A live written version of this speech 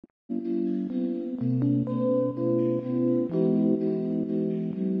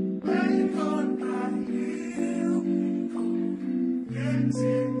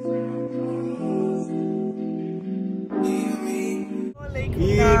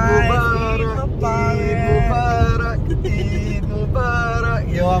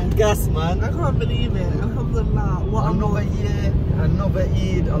Yo, I'm gassed, man. I can't believe it. Alhamdulillah. What another year, another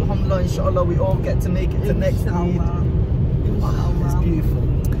Eid. Alhamdulillah, inshallah, we all get to make it to next Eid. Wow, it's beautiful.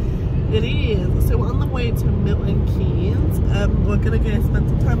 It is. So we're on the way to Milton Keynes. We're gonna go spend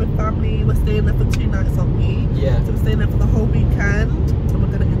some time with family. We're staying there for 2 nights on me. Yeah. So we're staying there for the whole weekend. And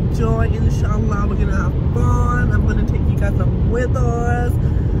we're gonna enjoy, inshallah. We're gonna have fun. I'm gonna take you guys along with us.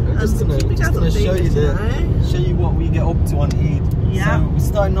 Just gonna show you what we get up to on Eid. Yeah. So we're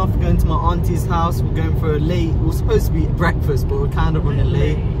starting off going to my auntie's house. We're going for a late. We're supposed to be at breakfast, but we're kind of running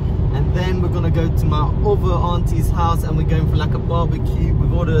late. And then we're gonna go to my other auntie's house, and we're going for like a barbecue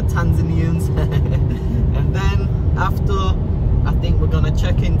with all the Tanzanians. And then after, I think we're gonna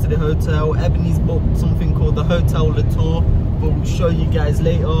check into the hotel. Ebony's booked something called the Hotel Latour, but we'll show you guys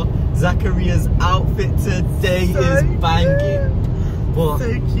later. Zacharia's outfit today is banging. But,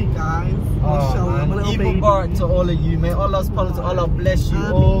 so cute, guys. Eid Mubarak to all of you. May Allah's promise, Allah bless you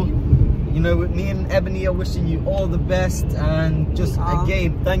all. You know, me and Ebony are wishing you all the best, and just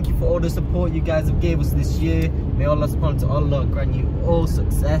again, thank you for all the support you guys have gave us this year. May Allah subhanahu wa ta'ala grant you all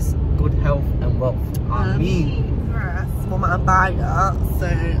success, good health and wealth. Ameen. For my buyer, so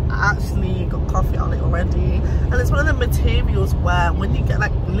I actually got coffee on it already, and it's one of the materials where when you get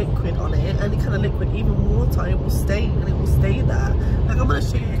like liquid on it, any kind of liquid, even water, it will stay and it will stay there. Like, I'm gonna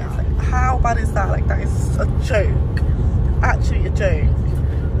show you guys, like, how bad is that? Like, that is a joke, actually a joke.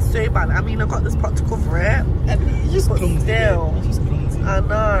 So bad. I mean, I got this pot to cover it, Ebony, you just clumsy. Still, you just clumsy. I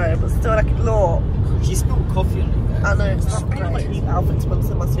know, but still, like, look. She spilled coffee on it, guys. I know, it's not great. My Eid outfit to put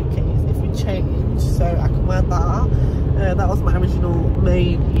in my suitcase if we change, so I can wear that. That was my original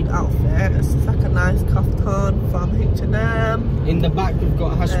main Eid outfit. It's just like a nice kaftan from H&M. In the back we've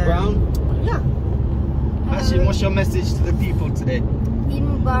got hash brown. Yeah. Actually, what's your message to the people today? Eid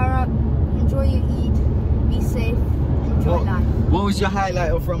Mubarak, enjoy your Eid, be safe, enjoy life. What was your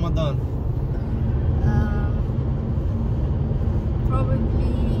highlight of Ramadan? Probably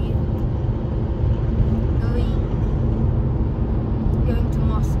going to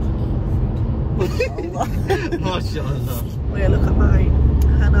mosque and eat food. MashaAllah. Oh yeah, look at mine.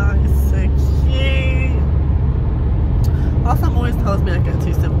 Henna is so cute. Awesome always tells me I get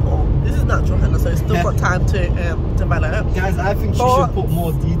too simple. This is natural henna, so it's still got time to develop. Guys, I think she should put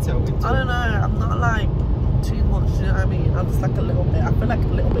more detail into it. I don't know, I'm not like too much, you know what I mean? I'm just like a little bit. I feel like a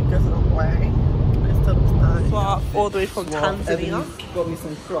little bit goes a long way. It still looks nice. Well, all the way from Tanzania. Ebony's got me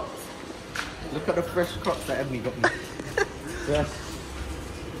some Crocs. Look at the fresh Crocs that Ebony got me. Yes.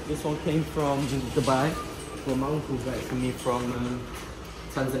 This one came from Dubai. Well, my uncle got it for me from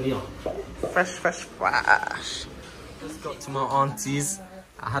Tanzania. Fresh, fresh, fresh. Just got to my auntie's.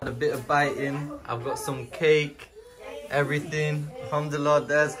 I had a bit of biting. I've got some cake, everything. Alhamdulillah,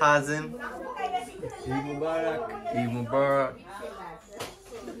 there's Hazim. Eid Mubarak. Eid Mubarak.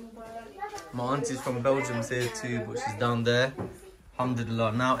 My auntie's from Belgium's here too, but she's down there.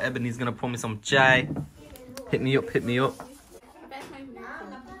 Alhamdulillah. Now Ebony's gonna pour me some chai. Hit me up, hit me up.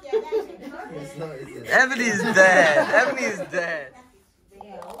 Ebony's dead. Ebony's dead.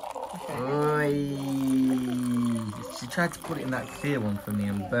 Oy. She tried to put it in that clear one for me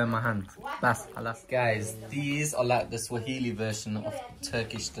and burn my hand. Bas, alas. Guys, these are like the Swahili version of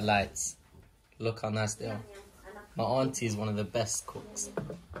Turkish delights. Look how nice they are. My auntie is one of the best cooks.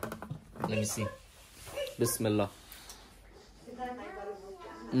 Let me see. Bismillah.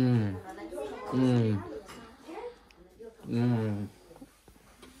 Mmm. Mmm. Mmm.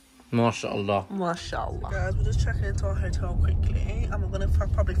 MashaAllah. MashaAllah. Guys, we're just checking into our hotel quickly, and we're gonna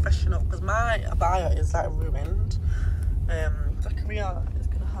probably freshen up because my abaya is like ruined. Zachariah is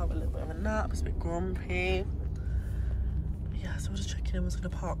gonna have a little bit of a nap. It's a bit grumpy. Yeah, so we're just checking in. We're just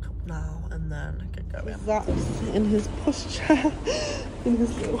gonna park up now and then get going. Zach's in his pushchair, in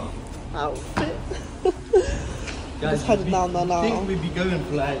his little outfit. Guys, just heading down there now. I think we'd be going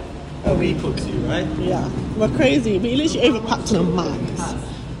for like a week or two, right? Yeah, we're crazy. We literally overpacked to the max.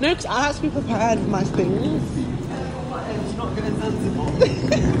 No, because I actually prepared my things.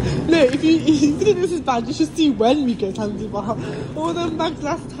 No, if you think this is bad, you should see when we go to Zanzibar. All them bags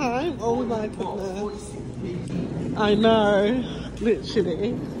last time. Oh my goodness. I know,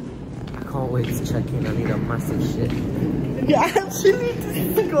 literally. I can't wait to check in. I need a massive shit. You're actually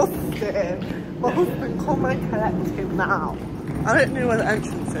disgusting. My husband, come and collect him now. I don't know where the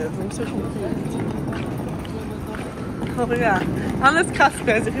entrance is. I'm so confused. Oh yeah. And there's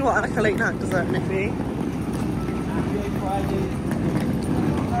Casper's if you want like a late night dessert, Niffy.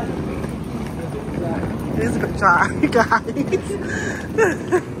 It is a bit dry, guys.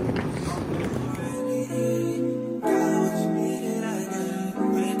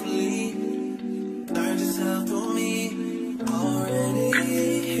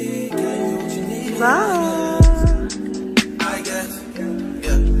 I guess,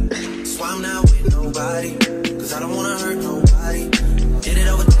 yeah. So I'm not with nobody, cause I don't wanna hurt nobody. Did it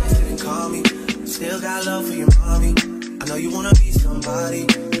over text, didn't call me. Still got love for your mommy. I know you wanna be somebody,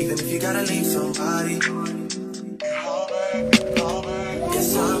 even if you gotta leave somebody.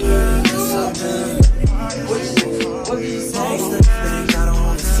 Yes, I'm hurt, yes, I'm hurt. What do you say? Most of the things I don't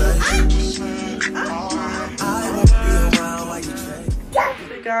wanna say. I won't be around while you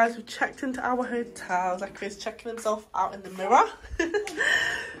trade. Guys, we checked into our hotel. Zachary's checking himself out in the mirror.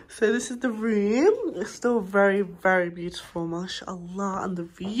 So this is the room. It's still very, very beautiful, mashallah. And the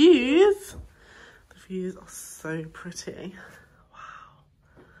views are so pretty. Wow,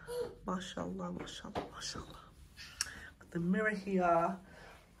 mashallah, mashallah, mashallah. Got the mirror here.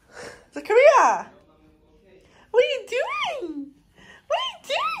 Zachariah, what are you doing? What are you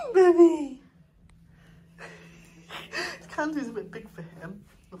doing, baby? His candle is a bit big for him.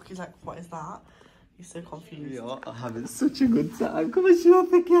 Look, he's like, what is that? He's so confused. We are having such a good time. Come on, Shima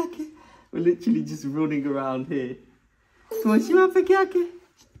Pekake. We're literally just running around here. Come on, Shima Pekake.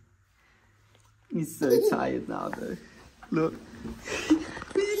 He's so tired now, though. Look.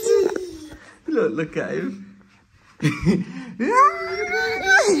 Look at him.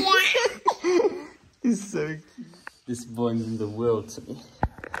 He's so cute. This boy means the world to me.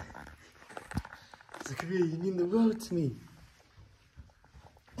 Zachariah, you mean the world to me.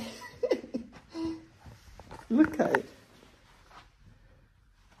 Look at it.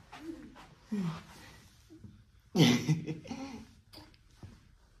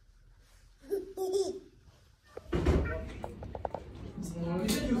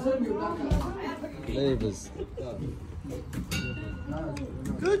 Flavors.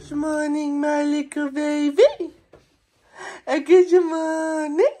 Good morning, my little baby. Good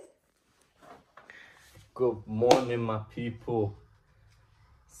morning. Good morning, my people.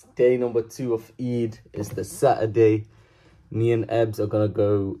 It's day number 2 of Eid. It's the Saturday. Me and Ebbs are gonna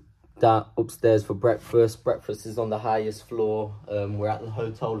go down upstairs for breakfast. Breakfast is on the highest floor. We're at the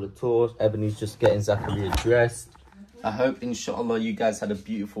Hotel La Tour. Ebony's just getting Zachariah dressed. I hope, inshallah, you guys had a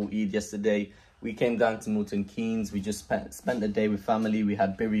beautiful Eid yesterday. We came down to Milton Keynes. We just spent the day with family. We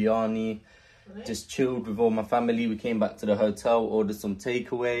had biryani, just chilled with all my family. We came back to the hotel, ordered some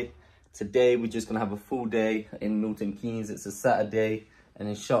takeaway. Today, we're just going to have a full day in Milton Keynes. It's a Saturday. And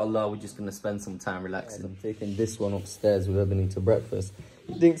inshallah, we're just going to spend some time relaxing. I'm taking this one upstairs with Ebony to breakfast.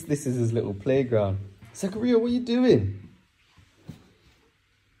 He thinks this is his little playground. Zachariah, what are you doing?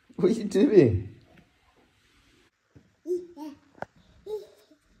 What are you doing?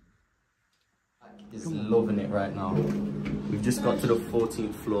 He's loving it right now. We've just got to the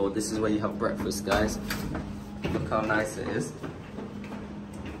 14th floor. This is where you have breakfast, guys. Look how nice it is.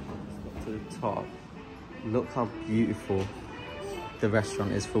 To the top. Look how beautiful the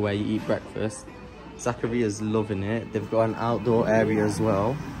restaurant is for where you eat breakfast. Zachariah's loving it. They've got an outdoor area as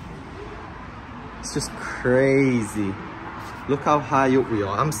well. It's just crazy. Look how high up we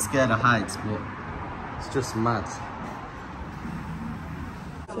are. I'm scared of heights, but it's just mad.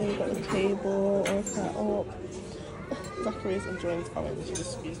 So we've got the table all set up. Zachary's enjoying his orange, he's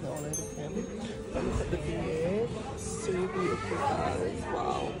just squeezing it all over him. But look at the view. So beautiful, guys.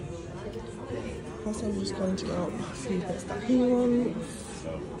 Wow. Also, I'm just going to get out a few bits that he wants.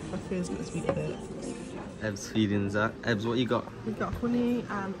 My food's got to be a bit. Eb's feeding Zach. Ebs, what you got? We've got honey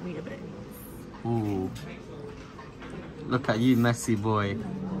and Weetabix. Ooh. Look at you, messy boy.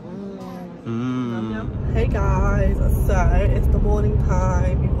 Hey guys, so it's the morning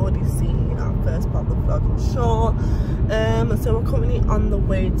time. You've already seen our first part of the vlog in short. So we're currently on the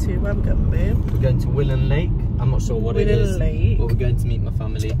way to where we're going, babe. We're going to Willen Lake. I'm not sure what it is. Lake. But we're going to meet my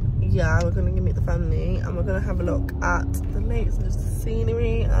family. Yeah, we're going to meet the family and we're going to have a look at the lakes and just the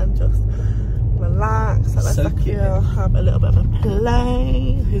scenery and just relax. Let Zachariah have a little bit of a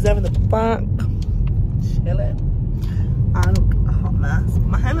play. He's there in the back, chilling. I look a hot mess.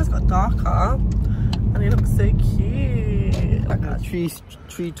 My hair has got darker and he looks so cute. Like a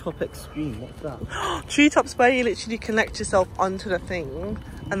treetop extreme. What's that? Treetops where you literally connect yourself onto the thing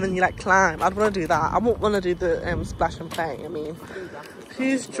and then you like climb. I'd want to do that. I won't want to do the splash and play. I mean,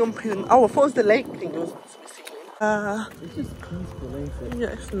 who's jumping? Oh, I thought it was the lake thing. It was It's just peaceful, ain't it? yeah,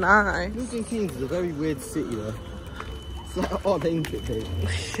 it's nice. Milton Keynes is a very weird city though. It's like odd, ain't it, babe?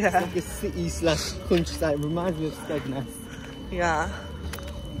 Yeah. It's like a city slash countryside. It reminds me of Skegness. Yeah.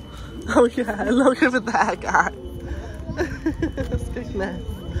 Oh yeah, look over there, guys. Skegness.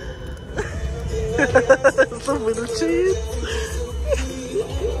 Some with the cheese.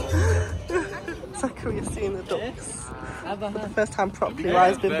 Zachariah's seeing the ducks. For the first time properly, while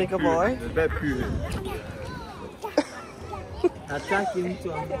he's been bigger boy. I drank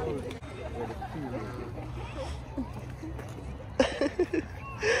into a hole.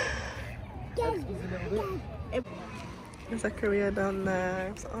 Zachariah down there,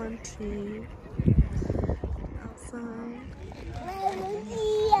 it's auntie outside.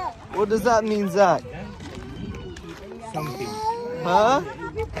 What does that mean, Zach? Something. Huh?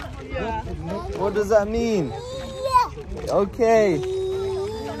 What does that mean? Okay.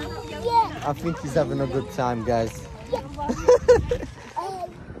 I think he's having a good time, guys.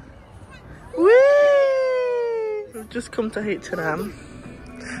 Whee! We've just come to H&M.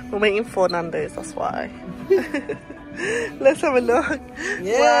 We're waiting for Nando's, that's why. Let's have a look.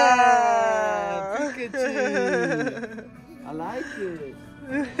 Yeah! Wow. Pikachu! I like it.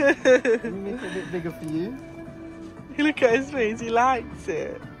 Can we make it a bit bigger for you? Look at his face, he likes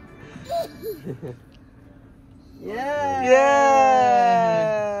it. Yeah!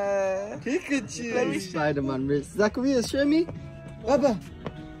 Yeah! Pikachu! Spider-Man wrist. Zachariah, show me. Baba.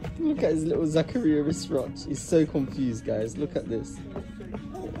 Look at his little Zachariah wristwatch. He's so confused, guys. Look at this.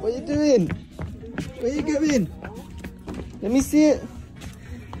 What are you doing? Where are you going? Let me see it.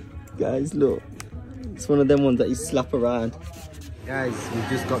 Guys, look. It's one of them ones that you slap around. Guys, we've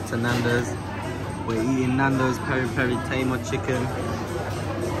just got to Nando's. We're eating Nando's peri peri Tamer chicken.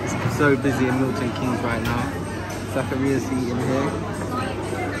 It's so busy in Milton Keynes right now. Zachariah's eating here.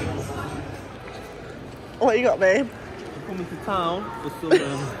 What you got, babe? We're coming to town for some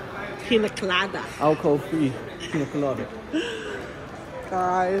Pina colada. alcohol-free pina colada.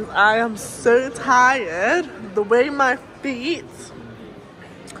 Guys, I am so tired. The way my feet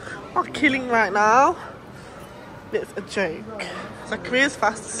are killing right now, it's a joke. Zachariah's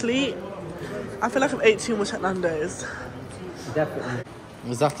fast asleep. I feel like I've ate too much at Nando's. Definitely.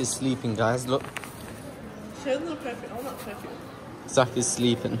 Zach is sleeping, guys. Look. Show them the perfume. Oh, not perfume. Zach is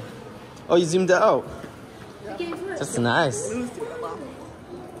sleeping. Oh, you zoomed it out? That's nice.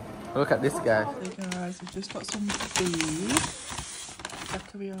 Look at this guy. Hey guys, we've just got some food.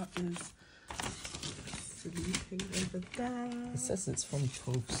 Zachariah is sleeping over there. It says it's from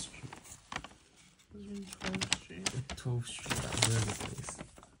 12th Street. 12th Street. 12th Street, that burger place.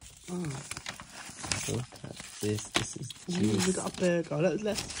 Look at this. This is We juice. got a burger.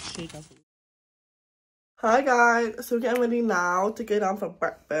 Let's shake up. Hi guys, so we're getting ready now to go down for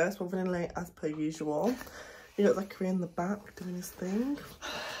breakfast. We're running late as per usual. You got Zachariah in the back doing his thing.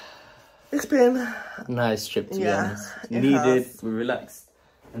 It's been Nice trip, to be honest. it Needed, has. we're relaxed.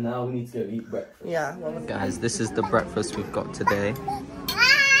 And now we need to go eat breakfast. Yeah. Well, Guys, this is the breakfast we've got today. It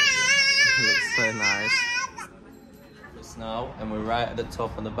looks so nice. Just now, and we're right at the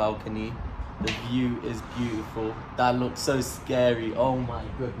top on the balcony. The view is beautiful. That looks so scary. Oh my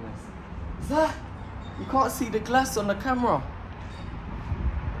goodness. Zach, you can't see the glass on the camera.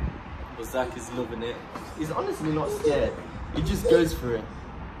 But Zach is loving it. He's honestly not scared. He just goes for it.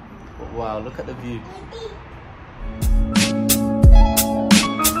 But wow, look at the view.